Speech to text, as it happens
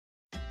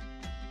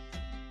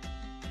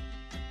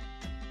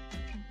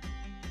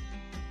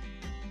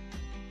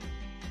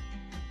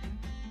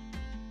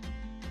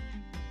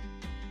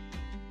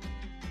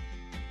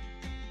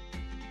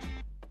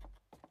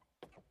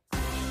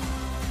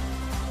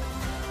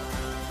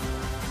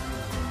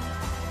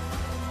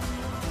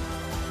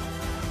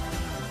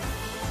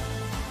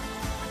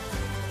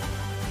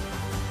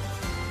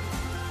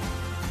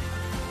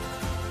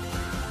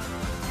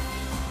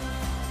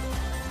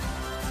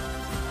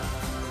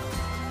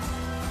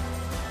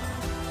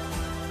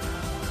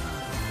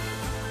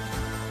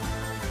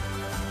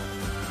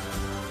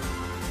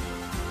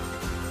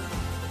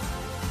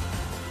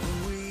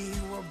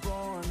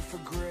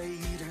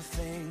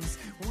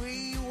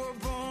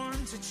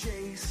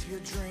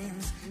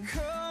dreams.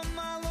 Come,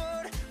 my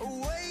Lord,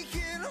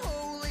 awaken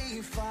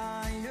holy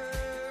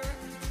fire.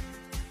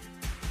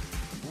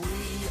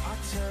 We are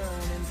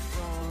turning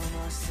from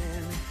our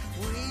sin.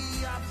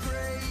 We are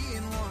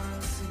praying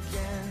once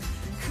again.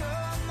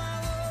 Come, my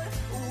Lord,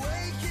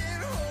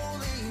 awaken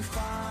holy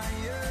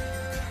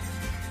fire.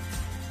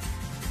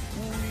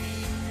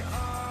 We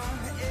are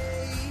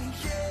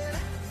aching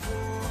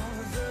for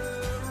the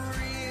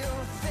real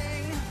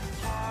thing.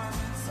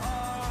 Hearts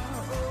are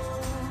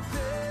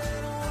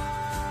open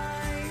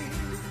wide.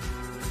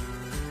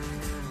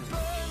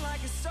 Burn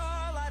like a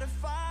star, light a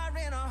fire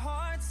in our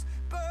hearts.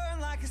 Burn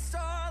like a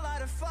star,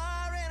 light a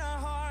fire in our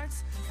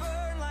hearts.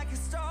 Burn like a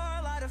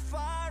star, light a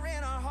fire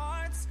in our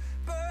hearts.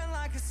 Burn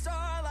like a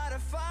star, light a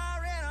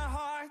fire in our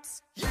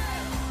hearts. Yeah!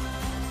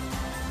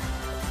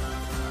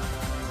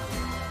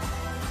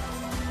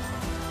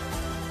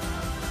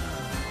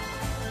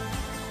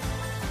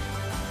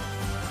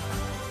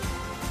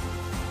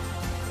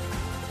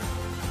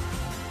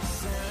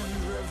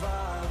 Send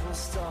revival,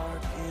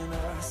 start in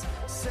us.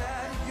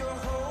 Set your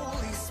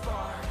holy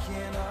spark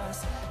in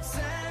us.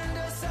 Send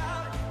us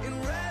out in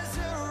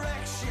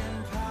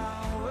resurrection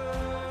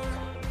power.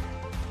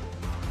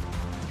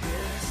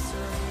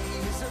 History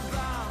is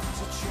about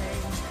to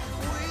change.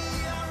 We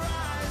are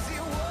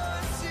rising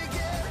once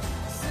again.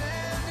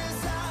 Send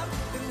us out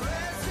in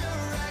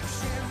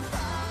resurrection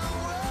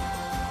power.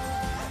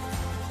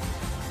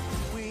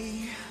 We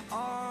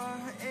are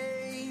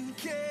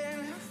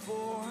aching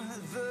for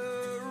the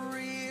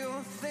real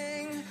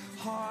thing.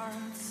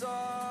 Hearts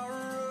are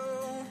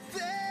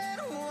open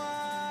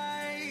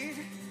wide.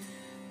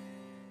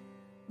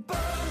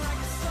 Burn like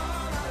a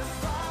star, light a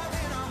fire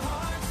in our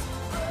hearts.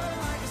 Burn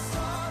like a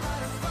star,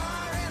 light a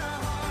fire in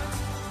our hearts.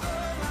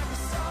 Burn like a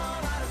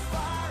star, light a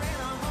fire in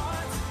our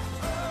hearts.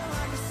 Burn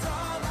like a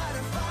star, light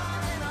a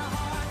fire in our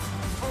hearts.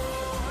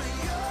 For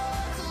your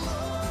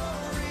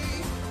glory,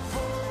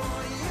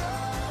 for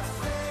your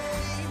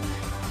fame.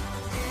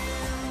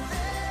 In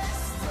this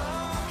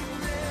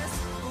darkness,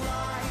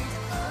 light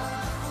a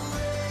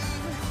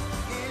flame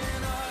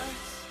in us.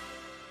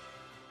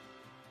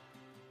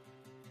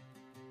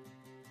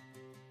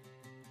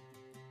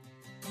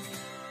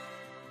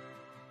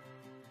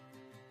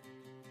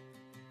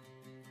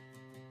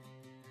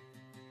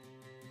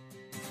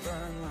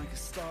 Burn like a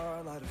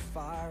star, light a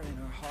fire in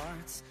our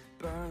hearts.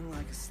 Burn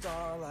like a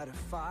star, light a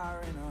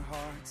fire in our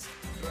hearts.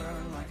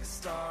 Burn like a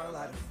star,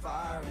 light a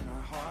fire in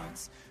our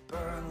hearts.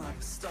 Burn like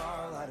a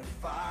star, light a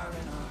fire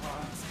in our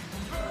hearts.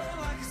 Burn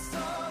like a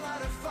star,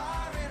 light a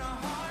fire in our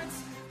hearts.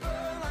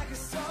 Burn like a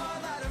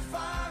star, light a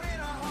fire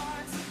in our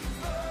hearts.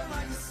 Burn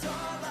like a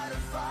star, light a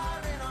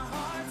fire in our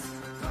hearts.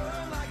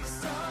 Burn like a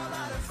star,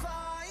 light a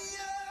fire.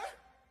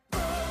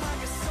 Burn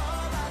like a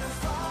star, light a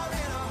fire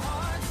in our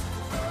hearts.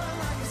 Burn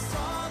like a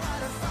star,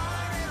 light a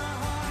fire in our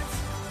hearts.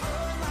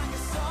 Burn like a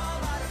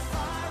star, light a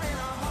fire in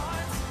our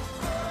hearts.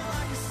 Burn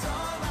like a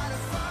star, light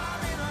a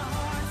fire in our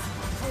hearts.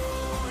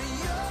 For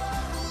your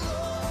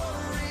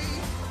glory,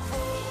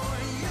 for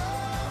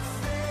your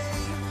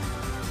fame.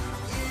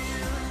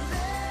 In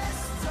this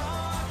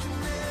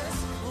darkness,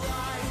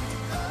 light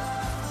a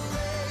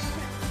flame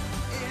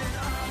in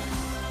us.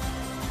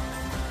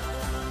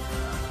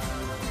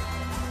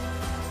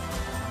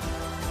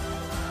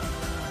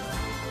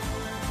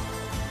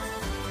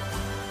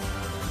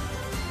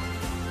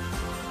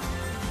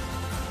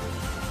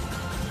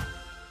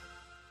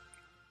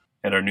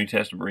 And our New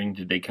Testament reading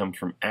today comes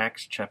from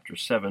Acts chapter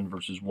 7,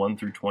 verses 1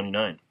 through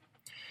 29.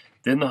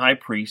 Then the high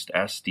priest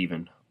asked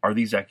Stephen, "Are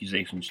these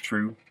accusations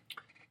true?"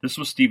 This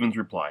was Stephen's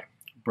reply,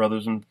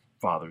 "Brothers and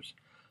fathers,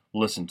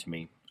 listen to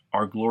me.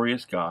 Our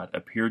glorious God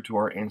appeared to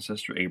our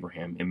ancestor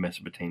Abraham in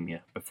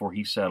Mesopotamia before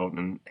he settled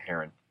in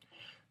Haran.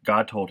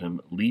 God told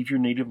him, 'Leave your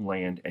native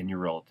land and your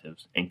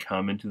relatives, and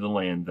come into the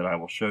land that I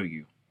will show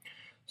you.'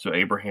 So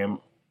Abraham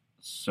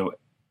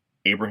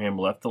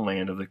left the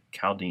land of the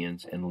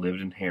Chaldeans and lived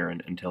in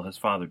Haran until his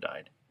father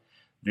died.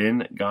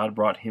 Then God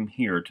brought him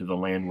here to the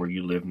land where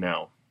you live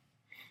now.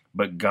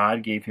 But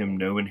God gave him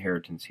no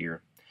inheritance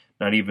here,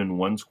 not even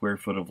 1 square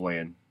foot of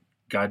land.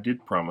 God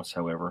did promise,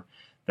 however,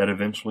 that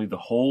eventually the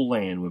whole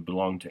land would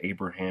belong to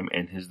Abraham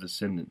and his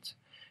descendants,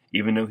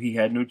 even though he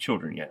had no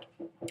children yet.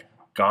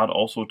 God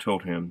also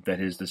told him that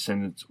his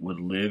descendants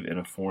would live in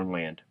a foreign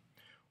land,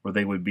 where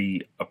they would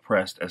be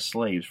oppressed as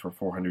slaves for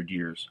 400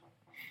 years.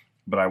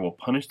 But I will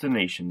punish the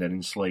nation that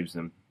enslaves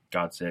them,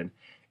 God said,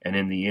 and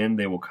in the end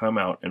they will come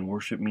out and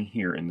worship me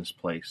here in this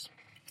place."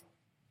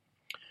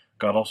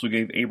 God also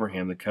gave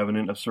Abraham the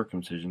covenant of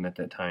circumcision at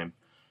that time.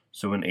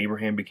 So when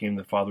Abraham became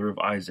the father of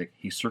Isaac,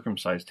 he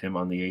circumcised him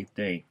on the 8th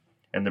day,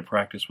 and the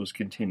practice was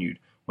continued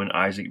when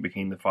Isaac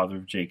became the father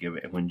of Jacob,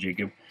 and when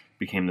Jacob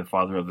became the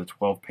father of the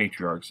 12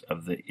 patriarchs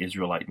of the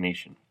Israelite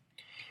nation.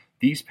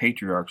 These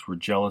patriarchs were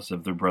jealous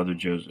of their brother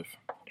Joseph,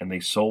 and they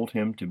sold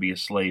him to be a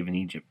slave in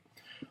Egypt.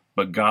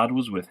 But God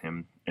was with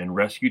him, and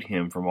rescued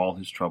him from all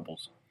his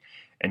troubles.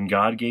 And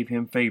God gave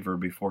him favor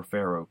before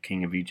Pharaoh,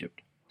 king of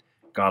Egypt.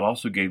 God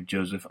also gave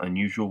Joseph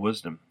unusual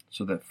wisdom,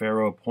 so that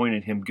Pharaoh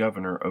appointed him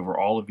governor over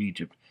all of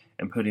Egypt,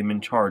 and put him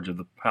in charge of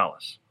the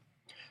palace.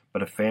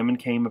 But a famine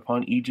came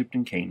upon Egypt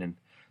and Canaan.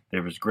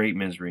 There was great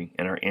misery,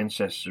 and our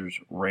ancestors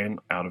ran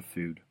out of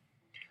food.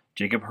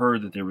 Jacob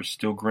heard that there was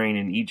still grain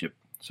in Egypt,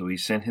 so he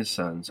sent his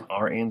sons,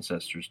 our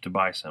ancestors, to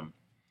buy some.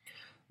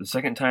 The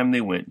second time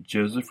they went,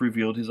 Joseph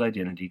revealed his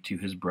identity to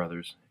his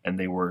brothers, and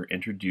they were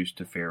introduced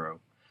to Pharaoh.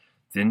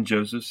 Then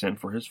Joseph sent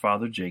for his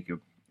father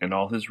Jacob and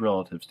all his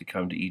relatives to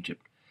come to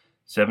Egypt,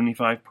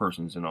 75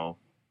 persons in all.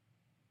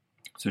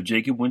 So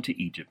Jacob went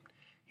to Egypt.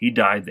 He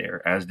died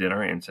there, as did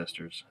our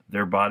ancestors.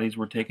 Their bodies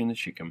were taken to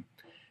Shechem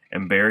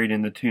and buried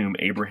in the tomb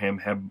Abraham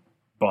had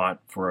bought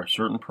for a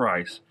certain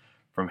price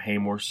from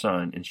Hamor's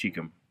son in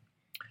Shechem.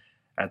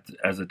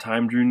 As the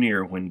time drew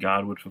near when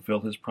God would fulfill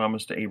his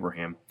promise to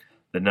Abraham,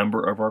 the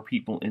number of our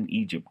people in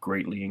Egypt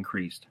greatly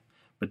increased.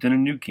 But then a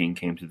new king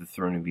came to the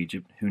throne of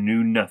Egypt who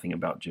knew nothing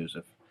about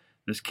Joseph.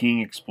 This king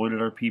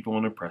exploited our people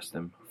and oppressed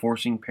them,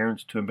 forcing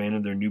parents to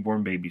abandon their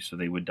newborn babies so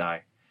they would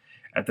die.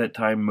 At that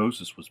time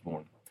Moses was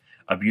born,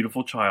 a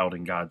beautiful child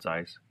in God's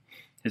eyes.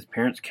 His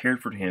parents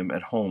cared for him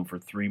at home for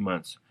 3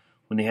 months.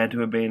 When they had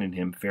to abandon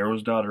him,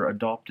 Pharaoh's daughter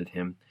adopted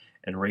him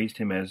and raised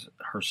him as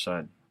her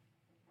son.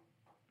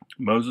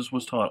 Moses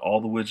was taught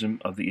all the wisdom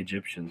of the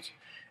Egyptians,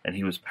 and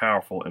he was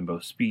powerful in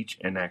both speech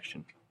and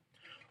action.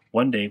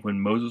 One day, when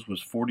Moses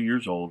was 40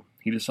 years old,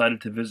 he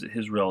decided to visit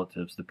his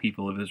relatives, the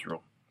people of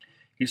Israel.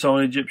 He saw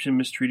an Egyptian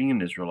mistreating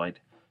an Israelite,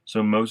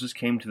 so Moses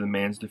came to the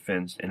man's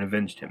defense and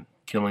avenged him,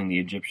 killing the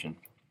Egyptian.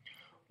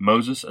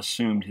 Moses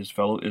assumed his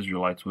fellow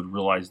Israelites would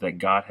realize that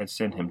God had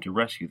sent him to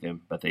rescue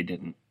them, but they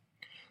didn't.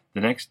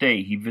 The next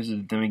day he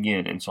visited them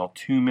again and saw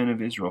 2 men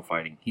of Israel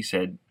fighting. He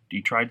said,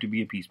 "You tried to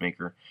be a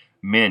peacemaker.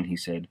 Men," he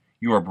said,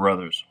 "you are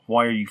brothers.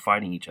 Why are you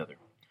fighting each other?"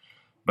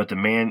 But the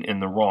man in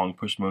the wrong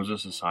pushed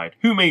Moses aside.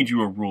 "Who made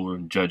you a ruler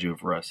and judge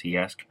over us?" he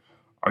asked.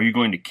 "Are you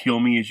going to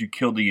kill me as you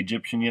killed the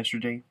Egyptian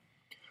yesterday?"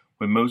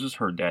 When Moses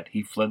heard that,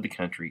 he fled the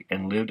country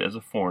and lived as a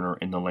foreigner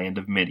in the land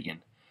of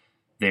Midian.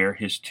 There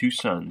his 2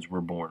 sons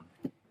were born.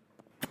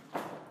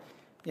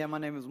 Yeah, my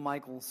name is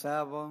Michael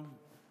Sava,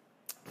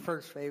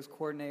 First Phase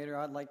Coordinator.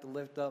 I'd like to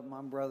lift up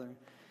my brother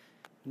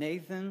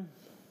Nathan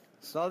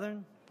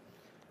Southern,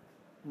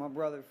 my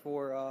brother,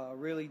 for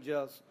really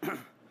just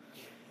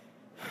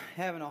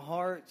having a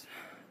heart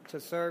to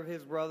serve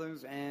his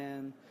brothers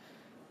and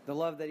the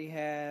love that he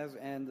has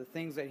and the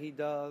things that he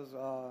does,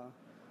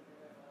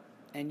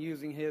 and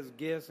using his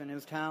gifts and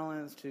his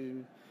talents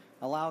to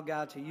allow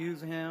God to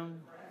use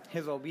him,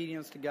 his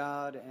obedience to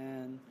God,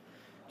 and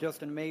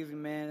just an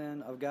amazing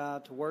man of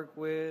God to work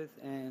with.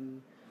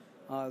 And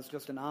it's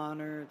just an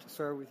honor to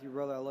serve with you,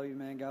 brother. I love you,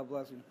 man. God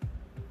bless you.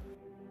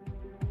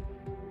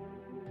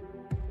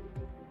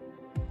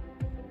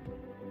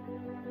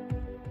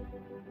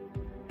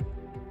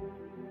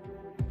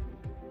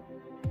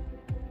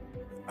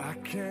 I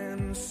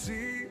can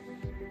see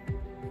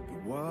the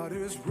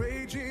waters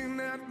raging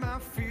at my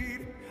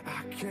feet.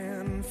 I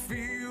can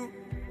feel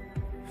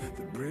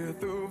the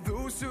breath of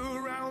those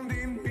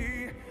surrounding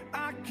me.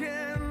 I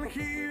can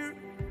hear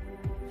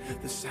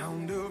the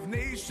sound of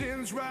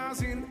nations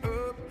rising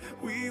up.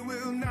 We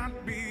will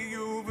not be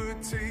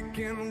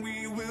overtaken.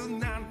 We will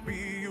not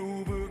be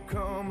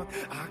overcome.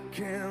 I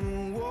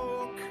can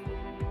walk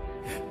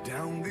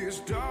down this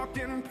dark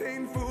and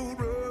painful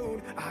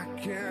road. I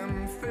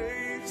can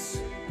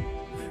face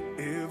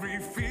every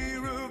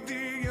fear of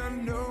the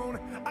unknown.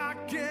 I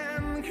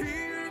can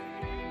hear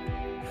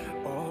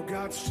all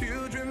God's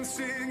children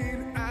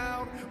singing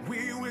out.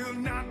 We will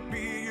not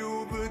be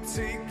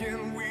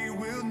overtaken. We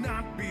will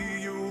not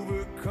be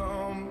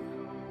overcome.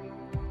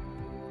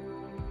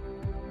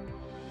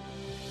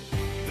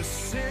 The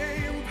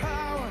same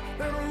power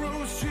that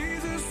rose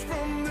Jesus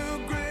from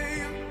the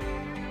grave,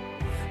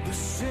 the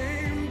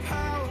same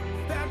power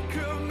that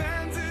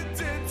commanded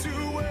dead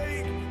to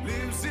wake,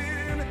 lives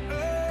in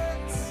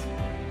us,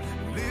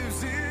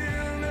 lives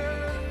in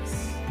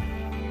us.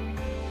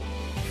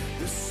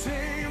 The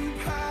same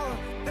power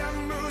that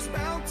moves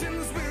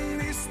mountains when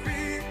he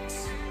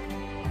speaks,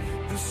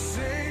 the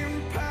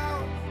same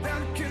power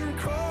that can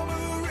calm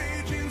a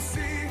raging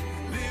sea,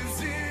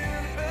 lives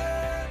in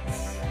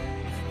us,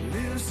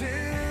 lives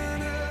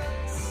in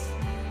us.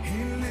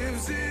 He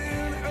lives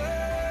in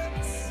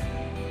us,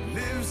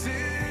 lives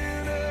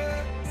in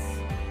us.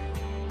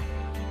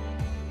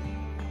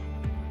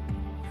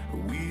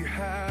 We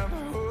have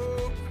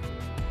hope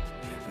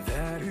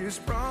that his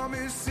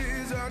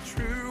promises are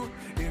true.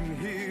 In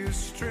his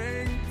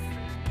strength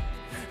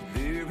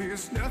there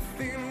is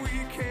nothing we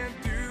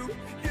can't do.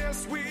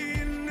 Yes, we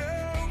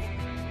know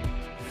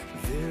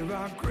there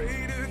are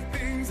greater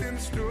things in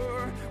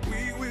store.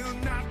 We will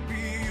not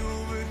be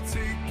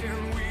overtaken.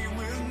 We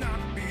will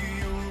not be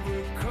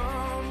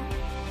overcome.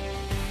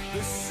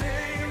 The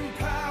same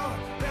power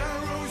that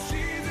rose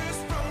Jesus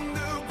from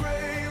the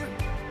grave,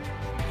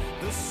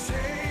 the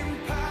same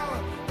power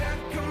that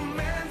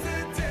commands the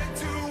dead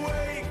to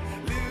wake,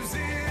 lives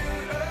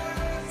in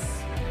us,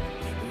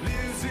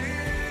 lives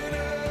in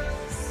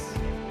us.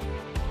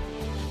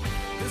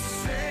 The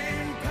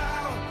same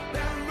power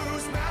that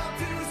moves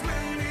mountains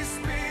when he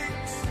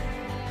speaks,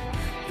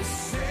 the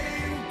same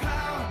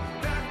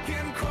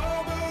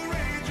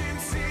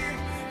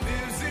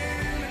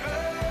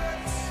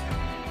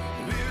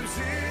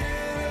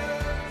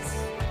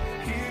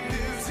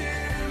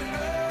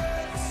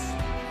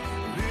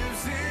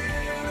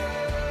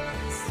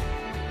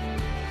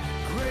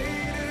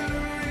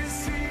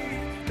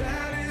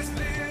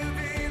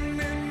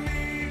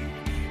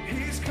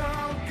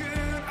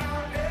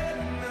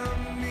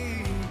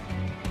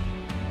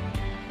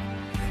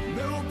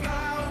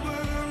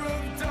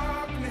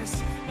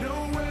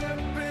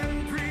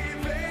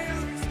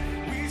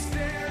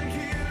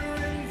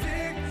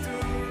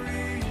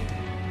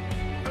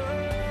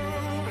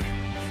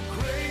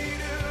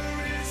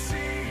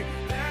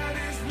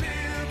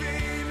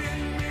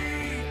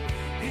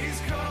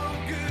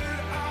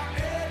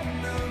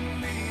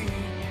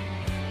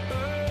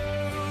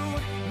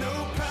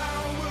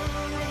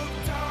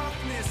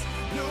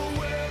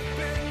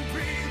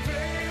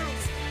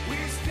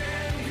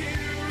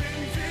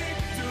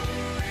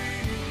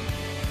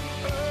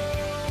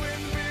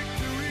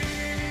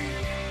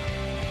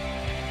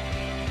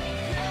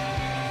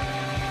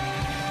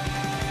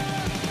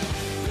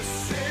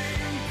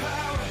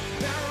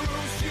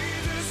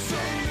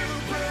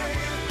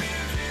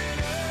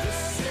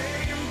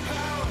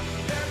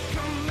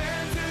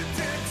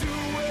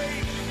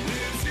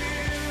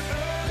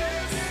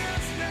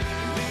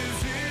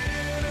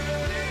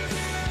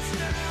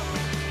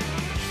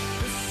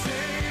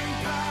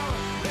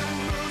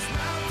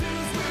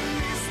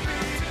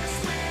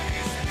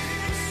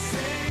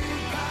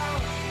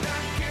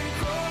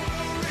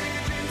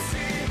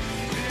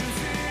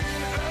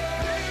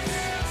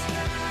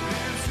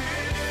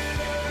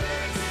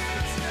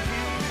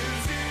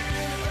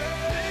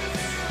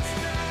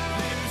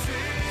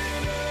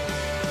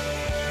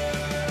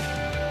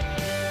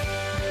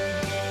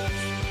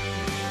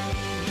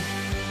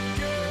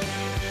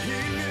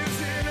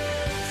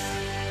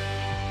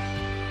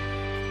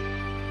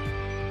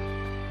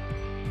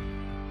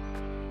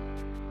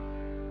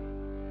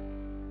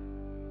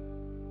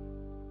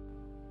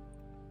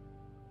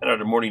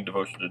And our morning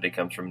devotion today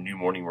comes from New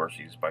Morning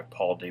Mercies by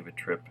Paul David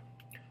Tripp.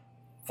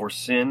 For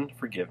sin,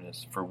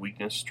 forgiveness; for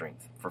weakness,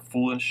 strength; for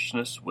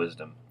foolishness,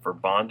 wisdom; for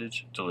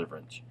bondage,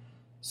 deliverance.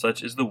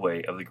 Such is the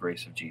way of the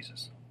grace of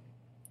Jesus.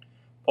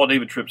 Paul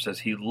David Tripp says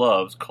he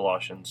loves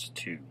Colossians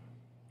 2.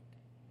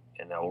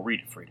 And I will read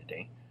it for you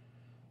today.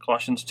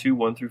 Colossians 2,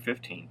 1 through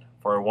 15.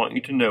 For I want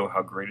you to know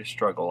how great a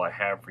struggle I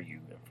have for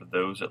you and for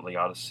those at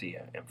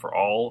Laodicea and for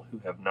all who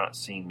have not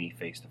seen me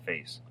face to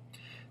face,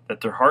 that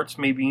their hearts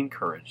may be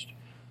encouraged,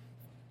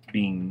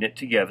 being knit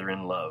together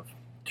in love,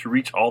 to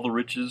reach all the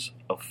riches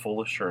of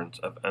full assurance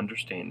of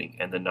understanding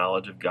and the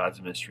knowledge of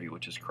God's mystery,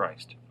 which is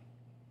Christ,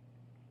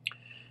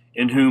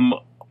 in whom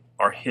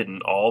are hidden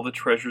all the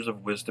treasures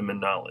of wisdom and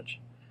knowledge.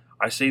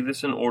 I say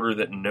this in order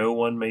that no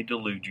one may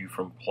delude you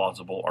from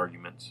plausible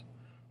arguments.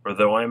 For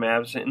though I am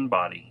absent in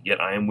body,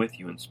 yet I am with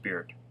you in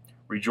spirit,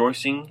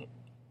 rejoicing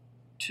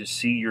to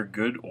see your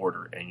good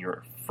order and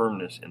your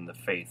firmness in the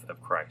faith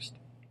of Christ.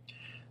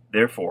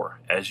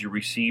 Therefore, as you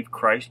receive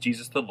Christ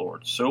Jesus the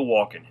Lord, so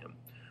walk in him,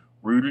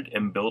 rooted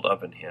and built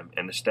up in him,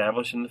 and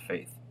established in the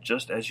faith,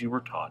 just as you were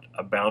taught,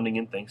 abounding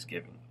in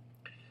thanksgiving.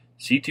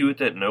 See to it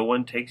that no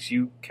one takes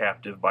you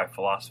captive by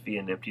philosophy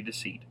and empty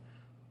deceit,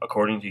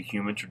 according to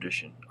human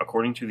tradition,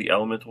 according to the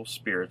elemental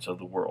spirits of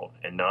the world,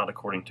 and not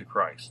according to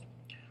Christ.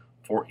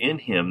 For in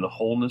him the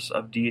wholeness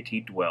of deity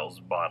dwells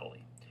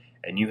bodily,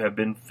 and you have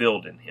been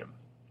filled in him,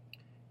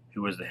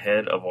 who is the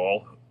head of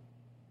all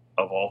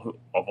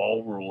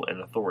rule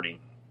and authority.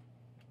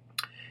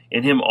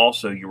 In him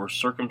also you were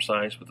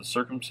circumcised with a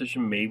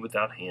circumcision made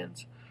without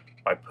hands,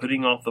 by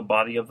putting off the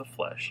body of the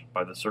flesh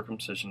by the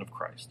circumcision of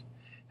Christ,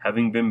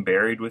 having been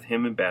buried with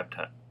him in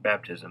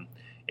baptism,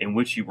 in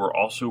which you were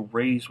also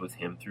raised with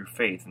him through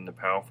faith in the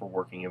powerful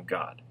working of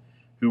God,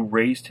 who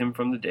raised him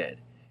from the dead.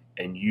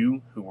 And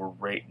you who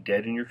were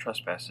dead in your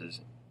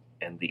trespasses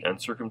and the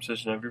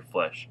uncircumcision of your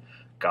flesh,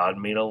 God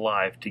made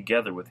alive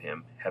together with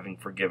him, having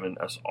forgiven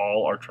us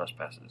all our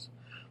trespasses,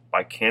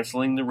 by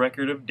canceling the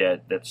record of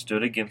debt that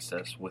stood against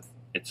us with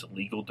its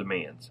legal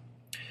demands.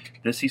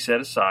 This he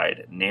set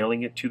aside,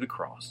 nailing it to the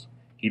cross.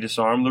 He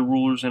disarmed the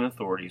rulers and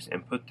authorities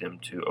and put them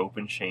to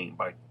open shame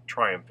by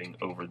triumphing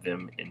over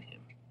them in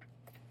him.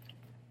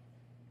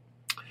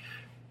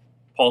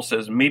 Paul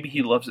says maybe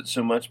he loves it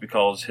so much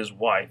because his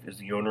wife is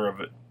the owner of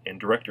it and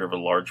director of a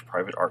large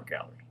private art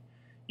gallery.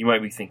 You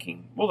might be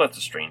thinking, well, that's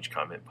a strange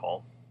comment,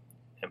 Paul.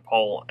 And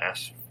Paul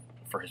asks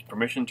for his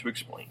permission to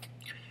explain.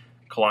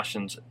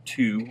 Colossians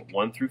 2,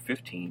 1 through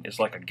 15 is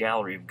like a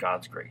gallery of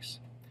God's grace.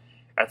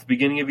 At the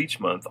beginning of each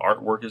month,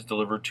 artwork is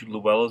delivered to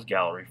Luella's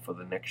gallery for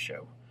the next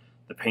show.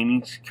 The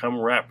paintings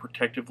come wrapped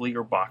protectively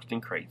or boxed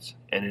in crates,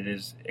 and it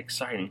is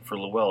exciting for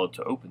Luella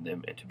to open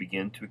them and to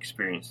begin to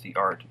experience the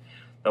art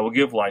that will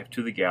give life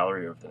to the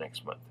gallery over the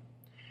next month.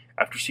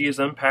 After she has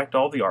unpacked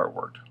all the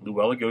artwork,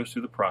 Luella goes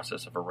through the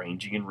process of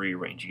arranging and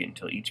rearranging it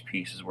until each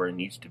piece is where it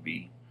needs to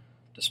be,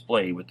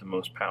 displayed with the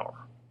most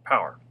power.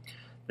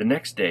 The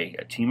next day,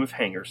 a team of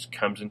hangers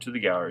comes into the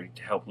gallery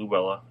to help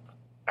Luella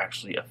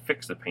actually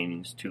affix the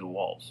paintings to the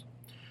walls.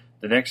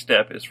 The next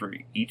step is for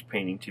each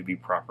painting to be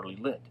properly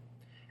lit.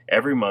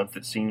 Every month,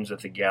 it seems that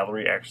the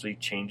gallery actually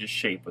changes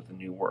shape with the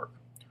new work.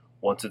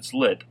 Once it's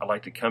lit, I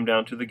like to come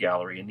down to the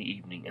gallery in the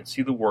evening and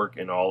see the work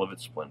in all of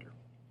its splendor.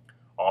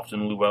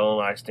 Often Luella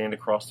and I stand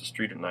across the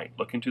street at night,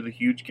 look into the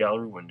huge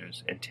gallery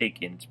windows, and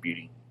take in its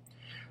beauty.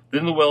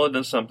 Then Luella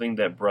does something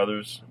that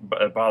bothers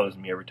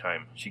me every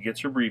time. She gets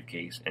her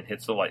briefcase and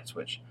hits the light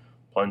switch,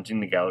 plunging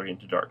the gallery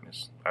into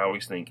darkness. I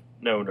always think,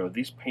 no,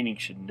 these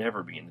paintings should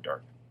never be in the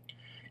dark.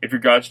 If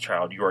you're God's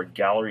child, you are a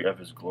gallery of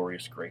his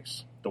glorious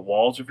grace. The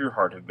walls of your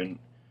heart have been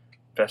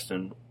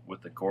festooned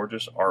with the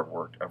gorgeous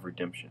artwork of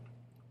redemption.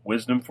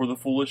 Wisdom for the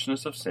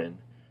foolishness of sin,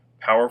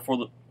 power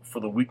for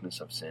the weakness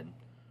of sin,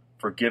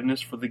 forgiveness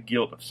for the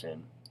guilt of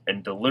sin,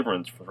 and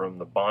deliverance from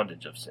the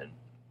bondage of sin.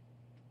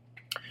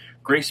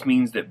 Grace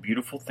means that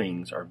beautiful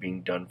things are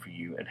being done for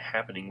you and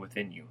happening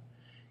within you.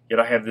 Yet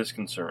I have this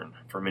concern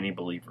for many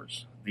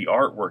believers. The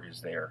artwork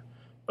is there,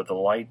 but the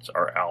lights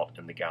are out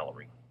in the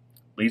gallery.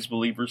 These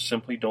believers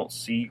simply don't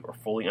see or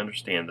fully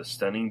understand the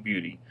stunning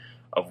beauty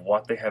of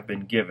what they have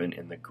been given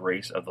in the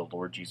grace of the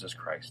Lord Jesus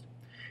Christ.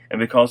 And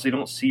because they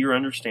don't see or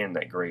understand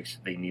that grace,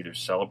 they neither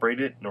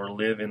celebrate it nor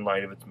live in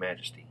light of its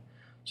majesty.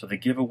 So they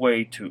give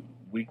way to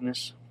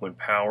weakness when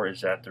power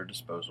is at their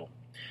disposal.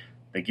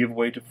 They give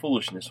way to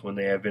foolishness when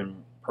they have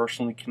been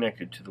personally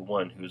connected to the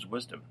one who is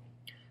wisdom.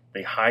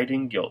 They hide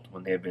in guilt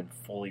when they have been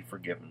fully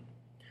forgiven.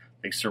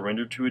 They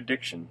surrender to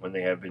addiction when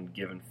they have been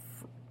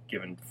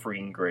given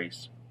freeing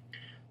grace.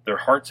 Their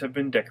hearts have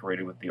been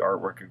decorated with the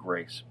artwork of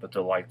grace, but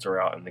the lights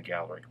are out in the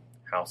gallery.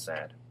 How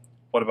sad.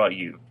 What about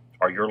you?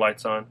 Are your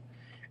lights on?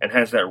 And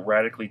has that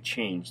radically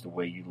changed the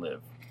way you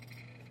live?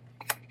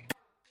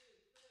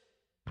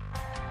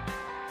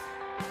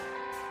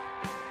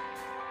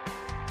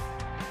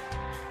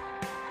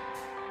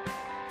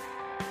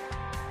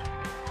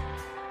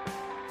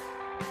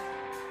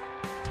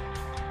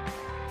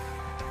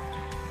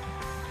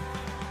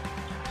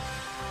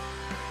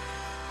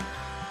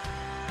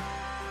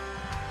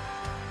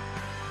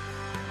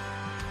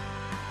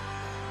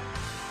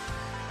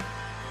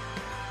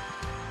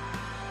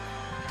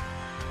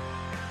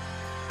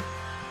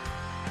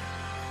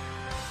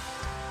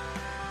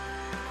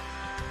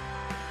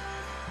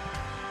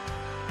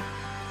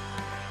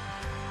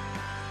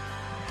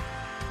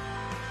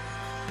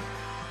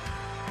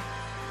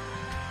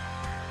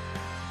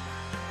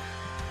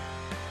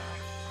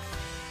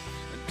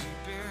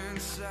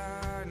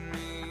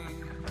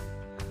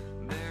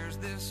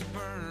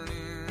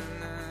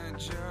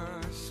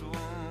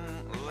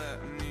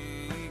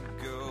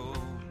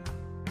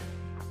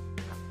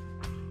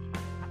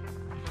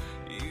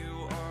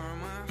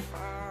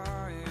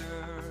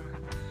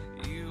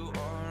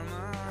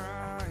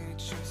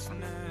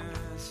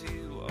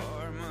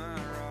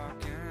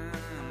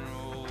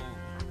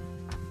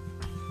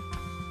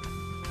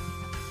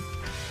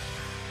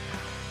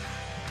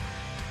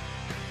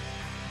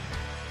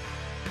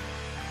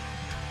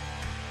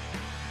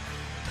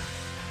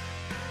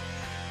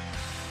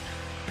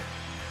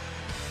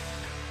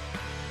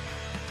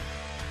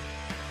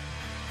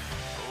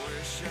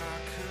 wish I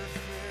could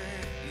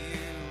fit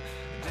you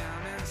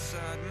down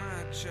inside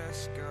my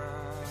chest,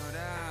 God.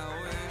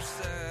 I wish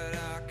that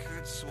I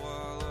could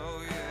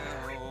swallow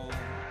you whole.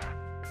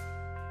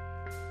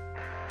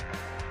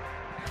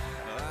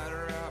 I'd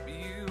wrap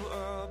you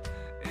up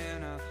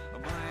in a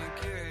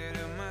blanket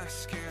of my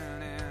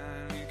skin,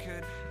 and you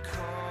could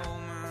call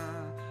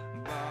my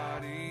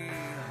body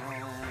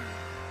home.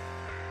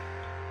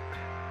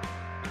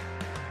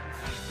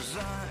 'Cause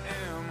I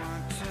am a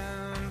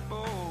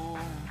temple,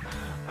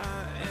 I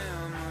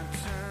am a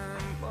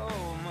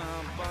temple, my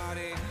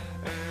body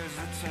is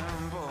a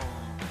temple,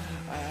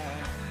 I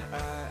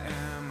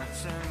am a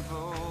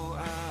temple, I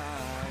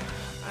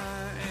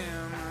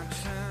am a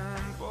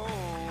temple,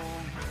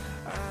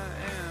 I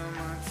am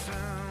a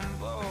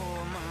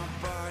temple, my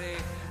body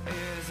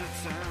is a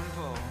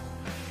temple.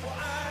 Well,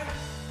 I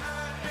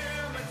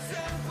am a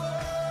temple.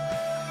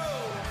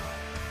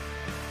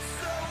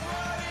 So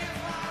what if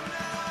I'm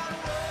not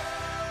worthy?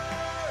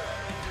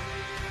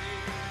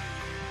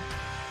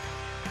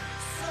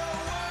 So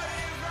what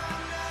if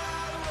I'm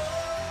not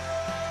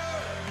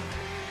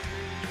worthy?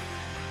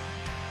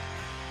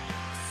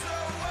 So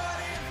what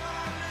if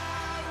I'm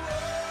not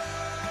worthy?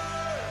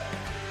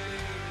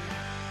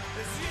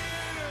 'Cause you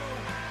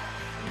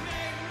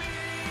make me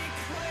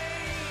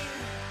clean.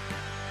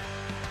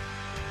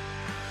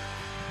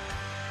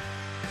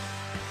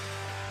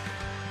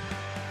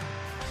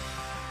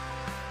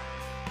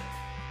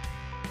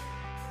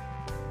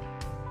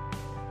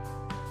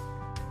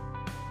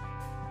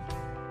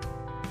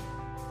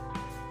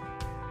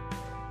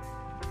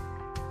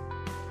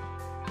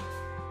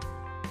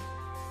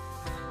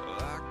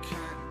 I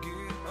can't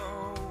get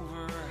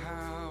over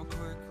how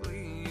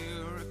quickly you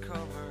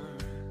recover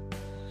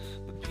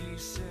the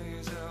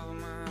pieces of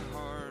my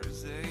heart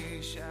as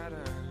they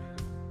shatter.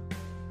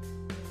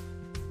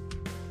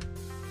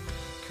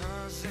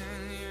 'Cause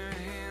in your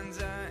hands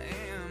I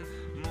am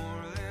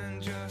more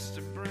than just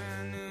a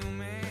brand new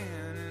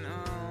man, and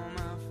all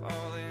my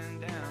falling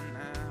down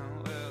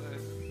now, well,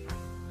 it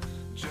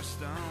just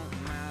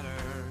don't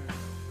matter.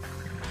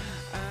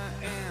 I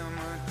am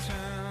a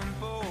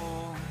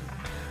temple,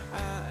 I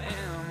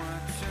am a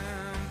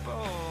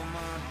temple,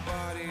 my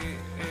body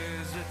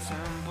is a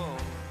temple,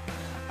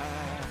 I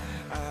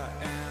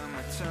am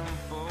a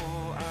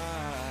temple, I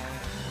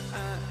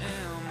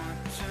am a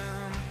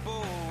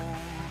temple,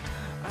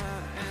 I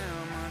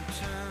am a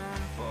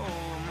temple,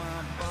 my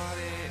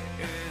body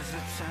is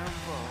a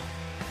temple.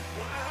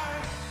 Well,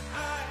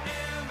 I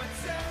am a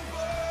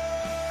temple.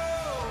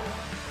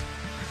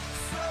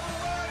 So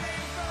what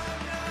if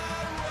I'm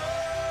not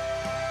worthy?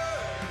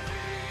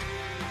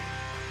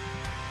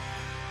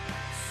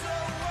 So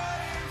what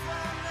if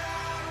I'm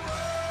not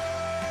worthy?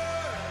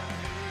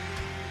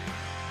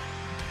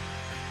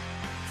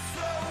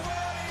 So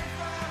what if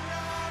I'm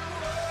not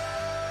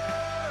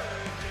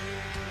worthy?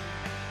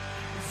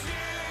 'Cause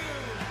you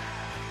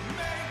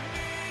make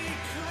me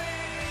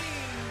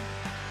clean.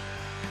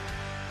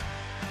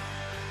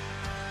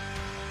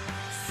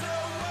 So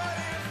what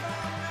if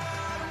I'm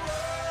not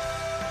worthy?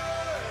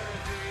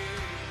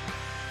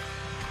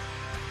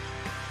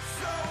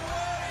 So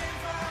what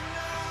if I'm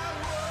not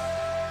worthy?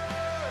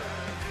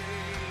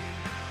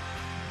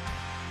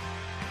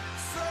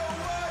 So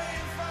what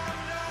if I'm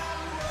not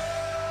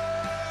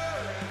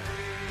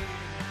worthy?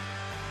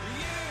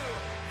 You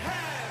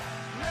have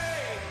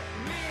made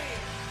me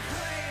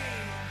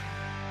clean.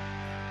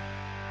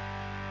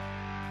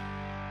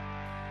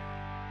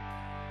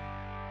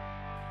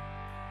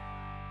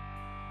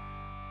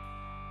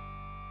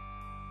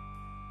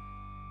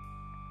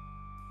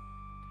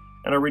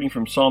 And our reading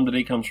from Psalm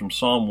today comes from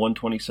Psalm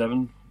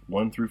 127,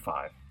 1 through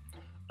 5.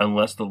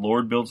 Unless the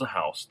Lord builds a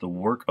house, the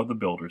work of the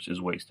builders is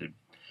wasted.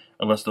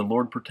 Unless the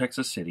Lord protects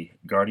a city,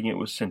 guarding it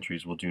with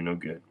sentries will do no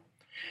good.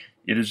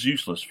 It is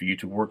useless for you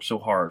to work so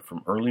hard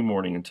from early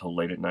morning until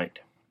late at night,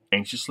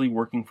 anxiously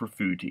working for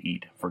food to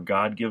eat, for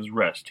God gives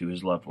rest to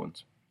his loved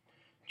ones.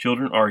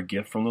 Children are a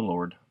gift from the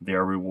Lord, they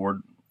are a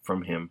reward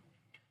from him.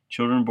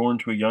 Children born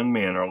to a young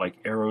man are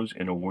like arrows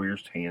in a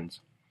warrior's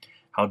hands.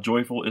 How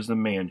joyful is the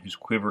man whose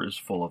quiver is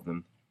full of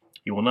them.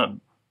 He will not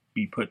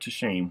be put to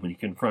shame when he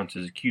confronts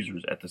his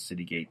accusers at the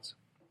city gates.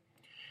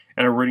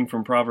 And our reading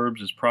from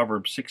Proverbs is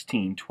Proverbs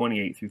 16,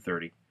 28 through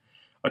 30.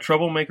 A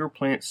troublemaker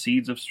plants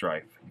seeds of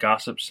strife.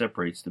 Gossip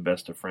separates the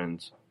best of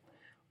friends.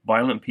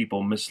 Violent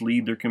people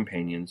mislead their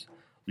companions,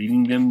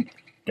 leading them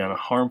down a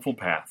harmful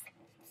path.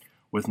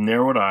 With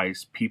narrowed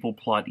eyes, people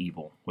plot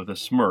evil. With a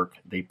smirk,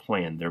 they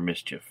plan their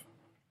mischief.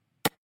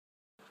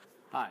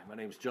 Hi, my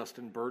name is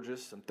Justin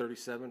Burgess. I'm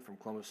 37 from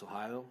Columbus,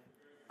 Ohio.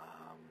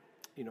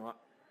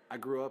 I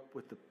grew up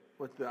with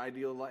the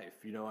ideal life.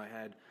 I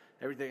had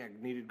everything I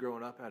needed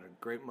growing up. I had a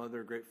great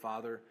mother, a great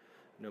father.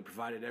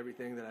 Provided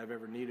everything that I've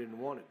ever needed and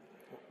wanted.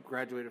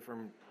 Graduated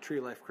from Tree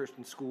of Life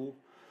Christian School.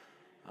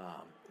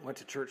 Went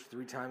to church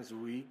 3 times a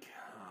week.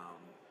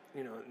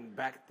 And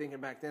back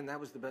then, that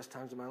was the best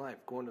times of my life.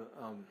 Going to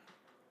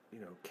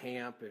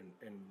camp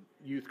and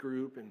youth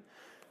group, and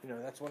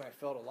that's when I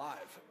felt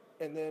alive.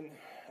 And then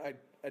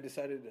I I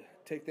decided to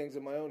take things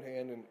in my own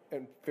hand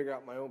and figure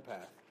out my own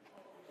path.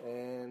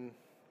 And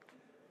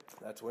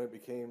that's when it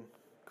became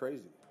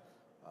crazy.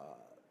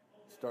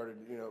 Started,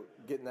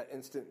 getting that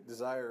instant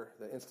desire,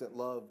 the instant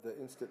love, the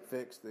instant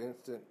fix, the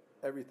instant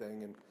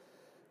everything, and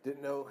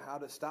didn't know how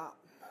to stop.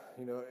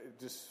 It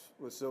just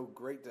was so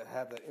great to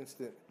have that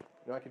instant.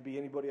 I could be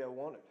anybody I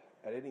wanted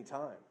at any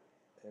time,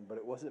 but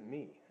it wasn't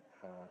me.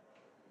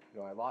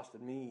 I lost a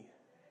me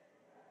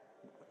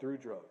through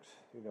drugs.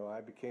 I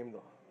became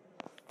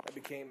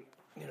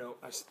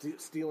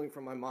stealing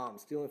from my mom,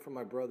 stealing from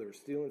my brother,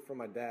 stealing from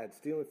my dad,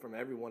 stealing from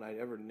everyone I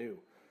ever knew,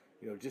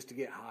 just to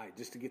get high,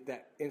 just to get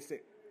that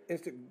instant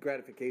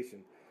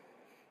gratification.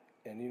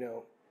 And,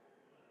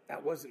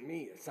 that wasn't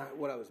me. It's not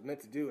what I was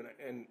meant to do.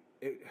 And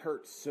it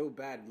hurts so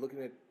bad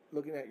looking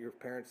at your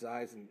parents'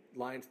 eyes and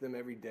lying to them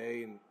every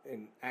day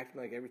and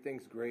acting like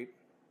everything's great.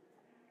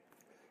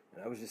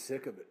 And I was just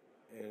sick of it.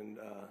 And,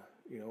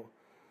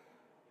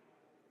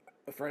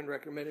 a friend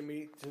recommended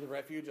me to the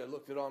Refuge. I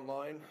looked it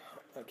online.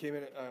 I came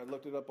in, I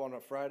looked it up on a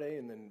Friday,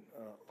 and then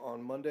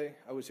on Monday,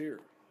 I was here.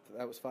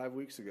 That was 4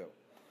 weeks ago.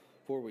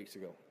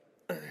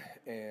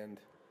 And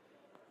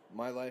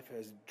my life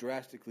has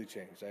drastically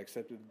changed. I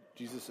accepted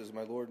Jesus as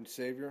my Lord and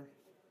Savior,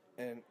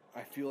 and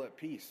I feel at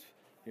peace.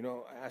 I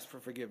ask for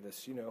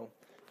forgiveness, and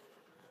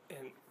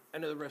I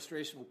know the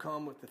restoration will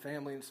come with the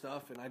family and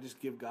stuff, and I just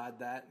give God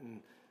that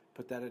and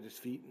put that at His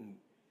feet, and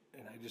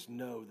I just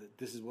know that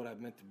this is what I've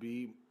meant to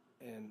be.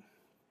 And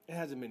it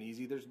hasn't been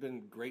easy. There's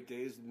been great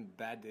days and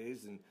bad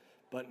days and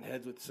butting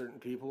heads with certain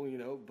people,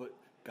 but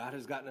God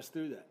has gotten us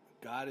through that.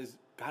 God is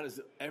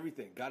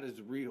everything. God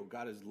is real.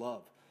 God is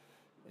love.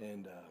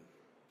 And,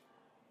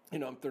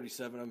 I'm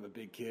 37. I'm a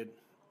big kid.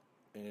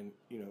 And,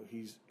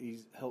 he's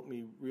helped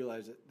me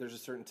realize that there's a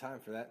certain time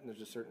for that, and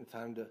there's a certain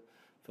time to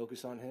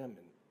focus on Him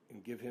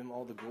and give Him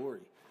all the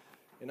glory.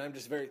 And I'm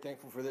just very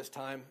thankful for this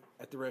time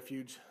at the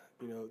Refuge.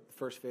 The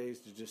first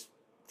phase is just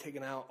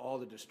taking out all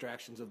the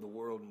distractions of the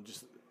world and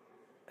just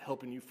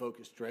helping you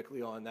focus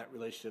directly on that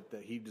relationship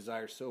that He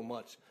desires so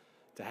much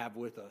to have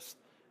with us.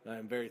 And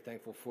I'm very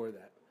thankful for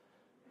that.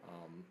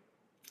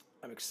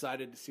 I'm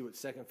excited to see what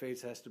second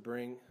phase has to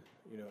bring.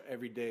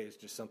 Every day is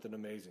just something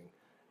amazing.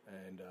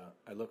 And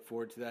I look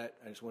forward to that.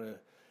 I just want to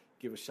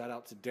give a shout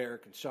out to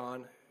Derek and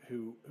Sean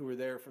who were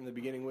there from the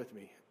beginning with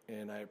me.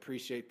 And I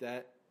appreciate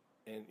that.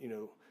 And,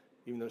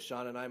 even though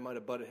Sean and I might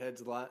have butted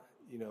heads a lot,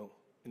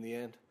 in the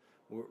end,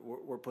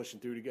 we're pushing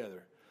through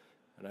together.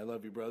 And I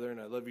love you, brother, and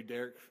I love you,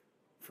 Derek,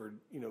 for,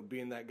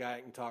 being that guy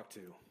I can talk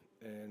to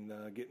and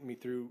getting me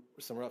through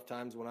some rough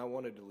times when I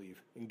wanted to leave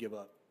and give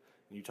up.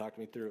 And you talked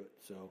me through it.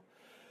 So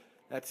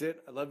that's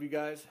it. I love you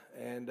guys,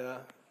 and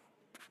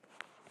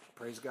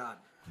praise God.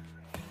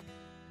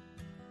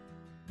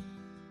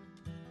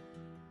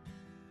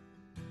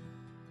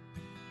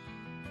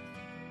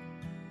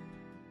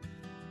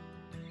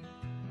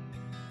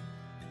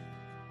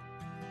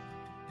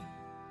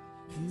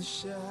 In the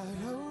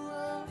shadow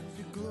of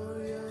your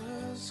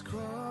glorious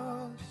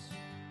cross,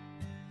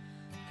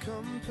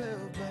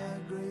 compelled by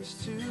grace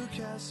to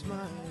cast my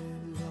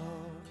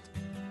lot,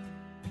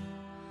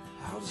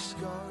 I'll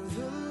discard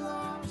the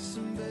loss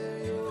and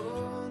bear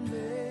your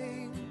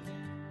name,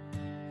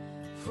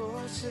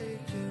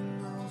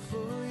 forsaking all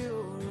for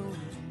your own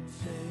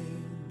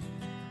fame.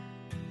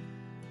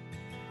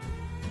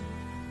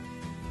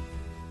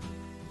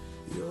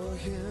 Your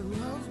hymn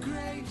of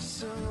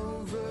grace hung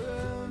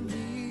over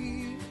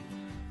me,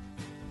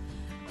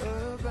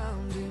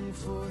 abounding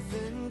forth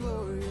in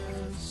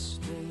glorious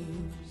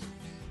streams.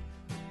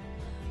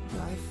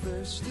 My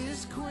thirst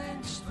is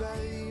quenched by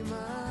thee,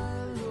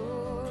 my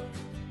Lord,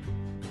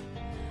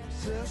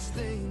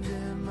 sustained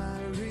and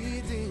my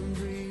redeemed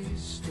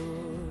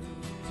restored,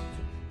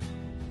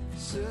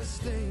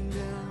 sustained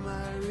and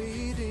my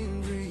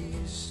redeemed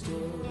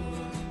restored.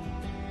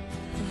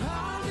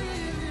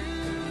 Hallelujah,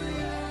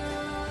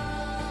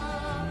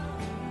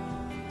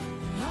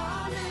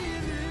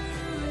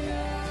 hallelujah.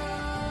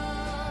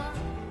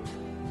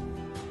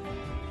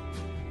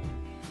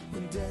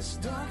 When death's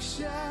dark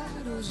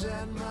shadows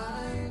at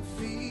my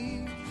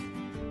feet,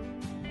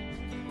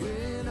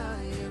 when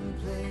I am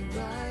plagued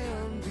by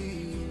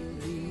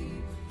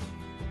unbelief,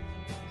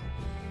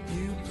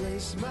 you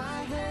place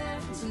my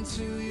hands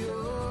into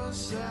your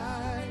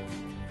side,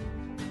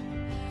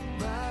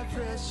 by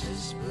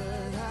precious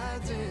blood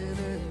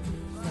identified,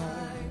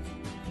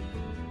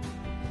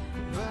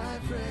 by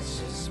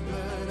precious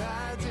blood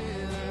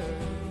identified.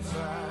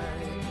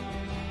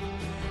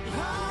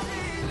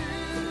 Hallelujah,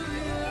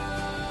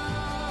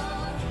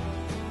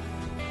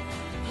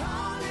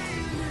 hallelujah.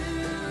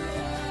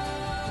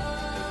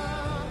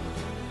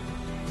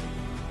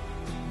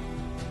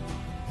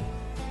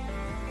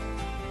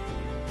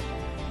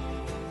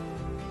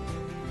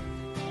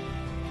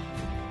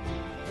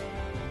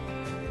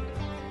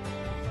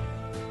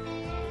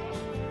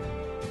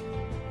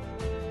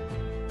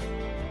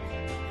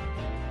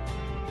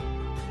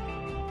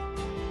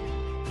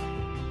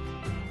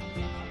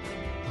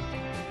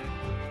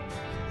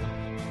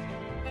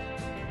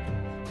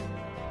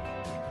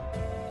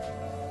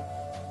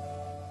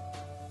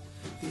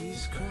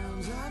 These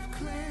crowns I've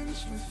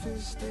clenched with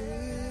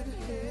fisted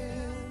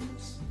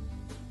hands,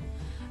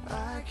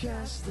 I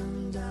cast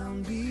them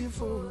down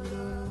before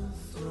the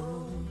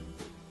throne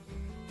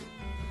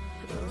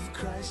of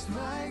Christ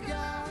my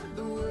God,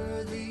 the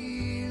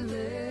worthy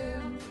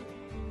Lamb.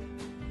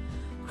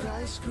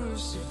 Christ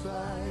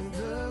crucified,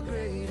 the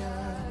great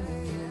I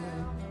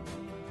am.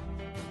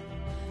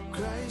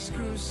 Christ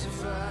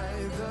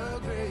crucified, the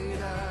great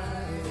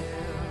I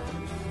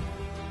am.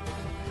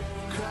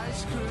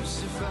 Christ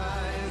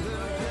crucified, the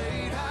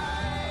great I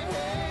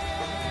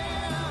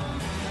am.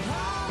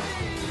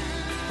 Hallelujah,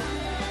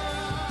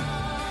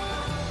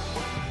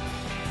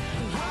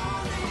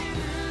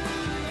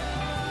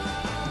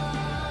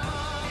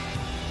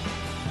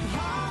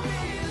 hallelujah,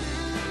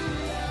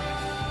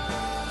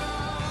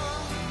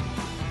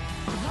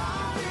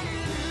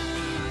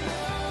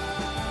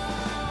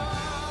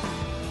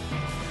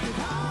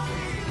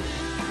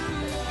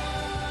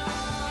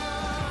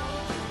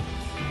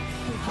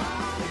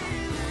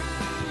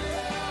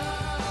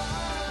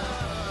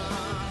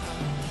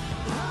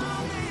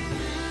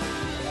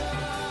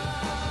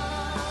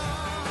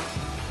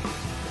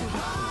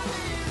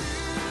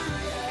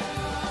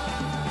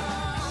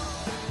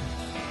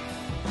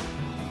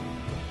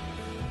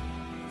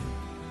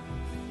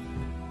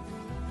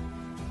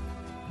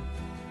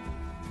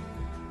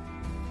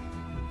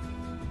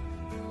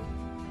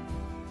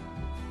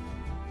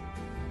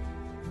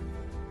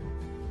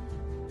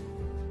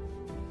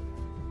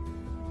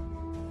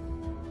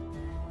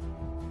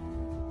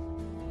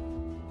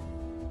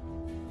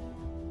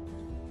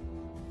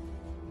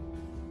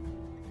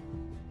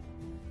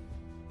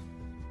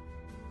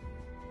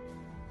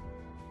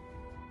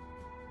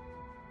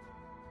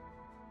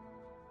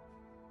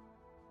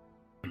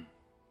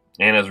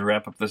 And as we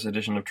wrap up this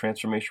edition of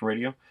Transformation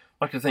Radio, I'd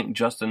like to thank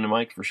Justin and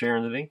Mike for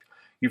sharing today.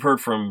 You've heard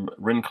from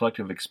Wren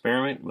Collective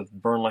Experiment with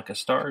Burn Like a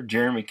Star,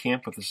 Jeremy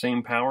Camp with The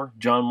Same Power,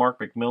 John Mark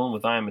McMillan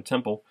with I Am a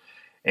Temple,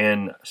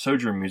 and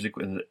Sojourn Music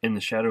with In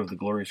the Shadow of the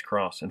Glorious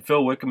Cross. And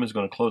Phil Wickham is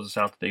going to close us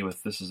out today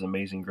with This Is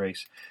Amazing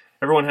Grace.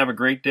 Everyone have a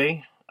great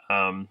day.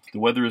 The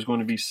weather is going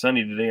to be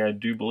sunny today, I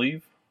do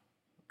believe.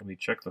 Let me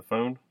check the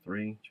phone.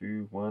 3,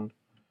 2, 1.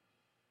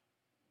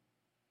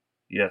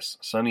 Yes,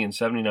 sunny and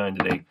 79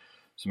 today.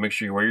 So make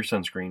sure you wear your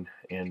sunscreen.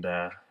 And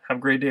have a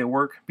great day at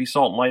work. Be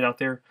salt and light out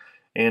there.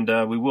 And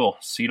we will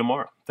see you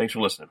tomorrow. Thanks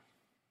for listening.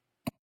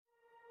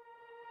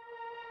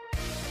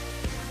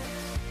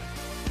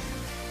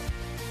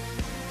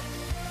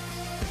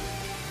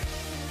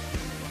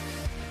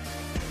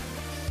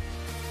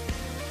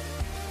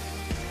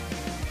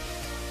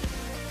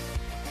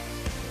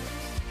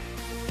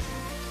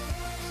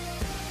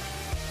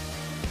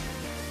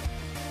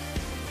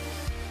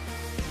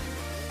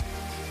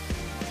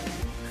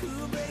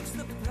 Who breaks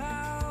the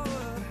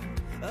power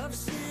of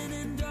sin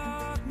and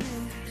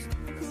darkness?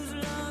 Whose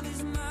love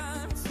is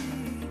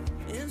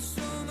mighty and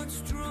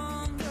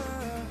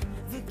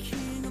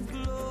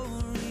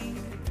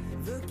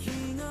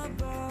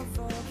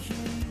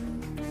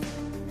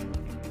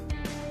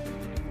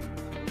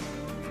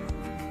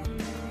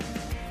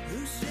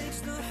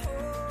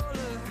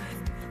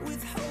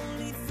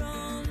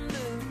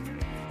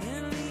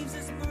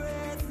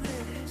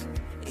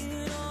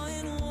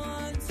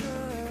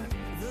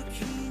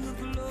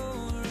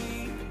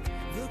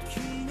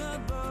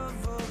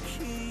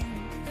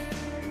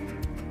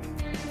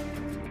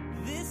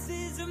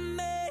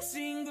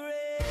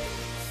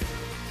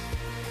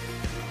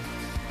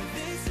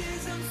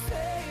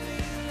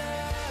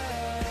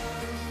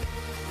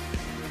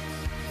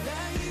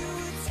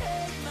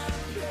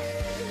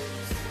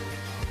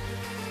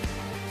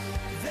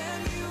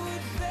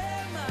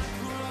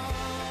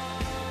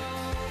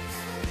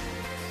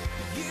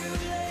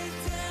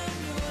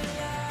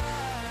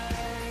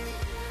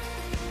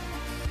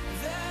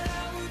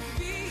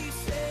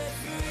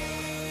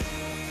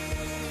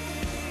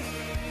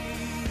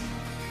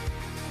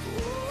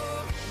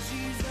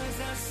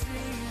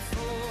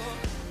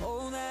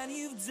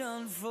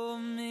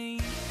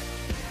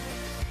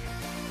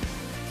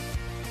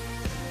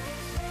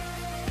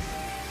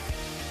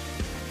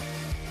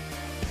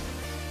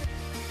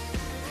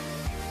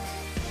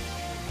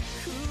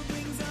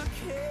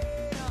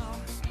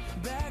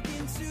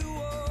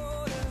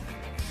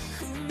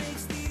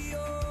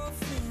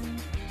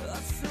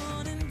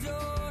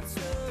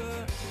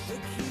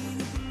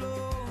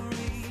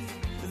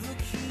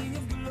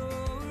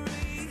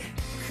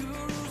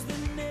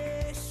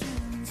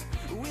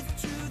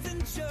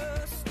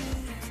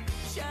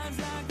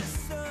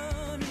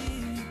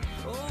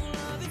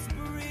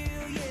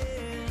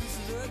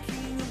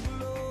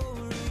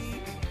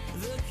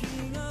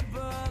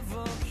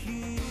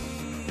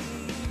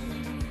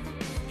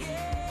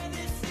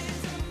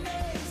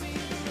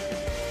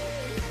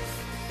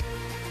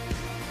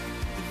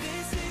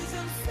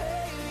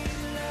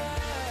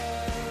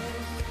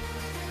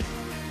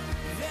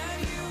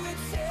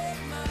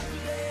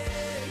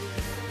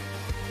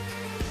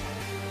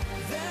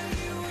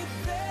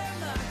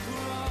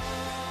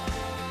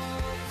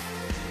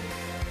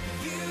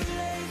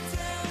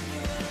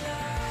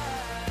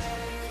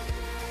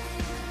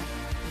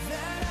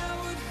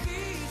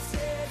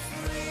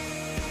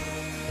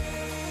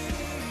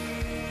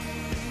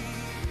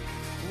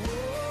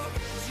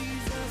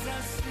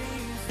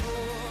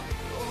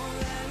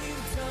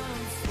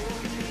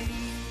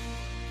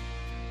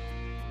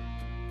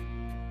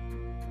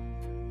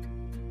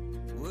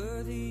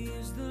Worthy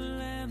is the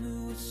Lamb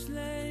who was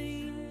slain.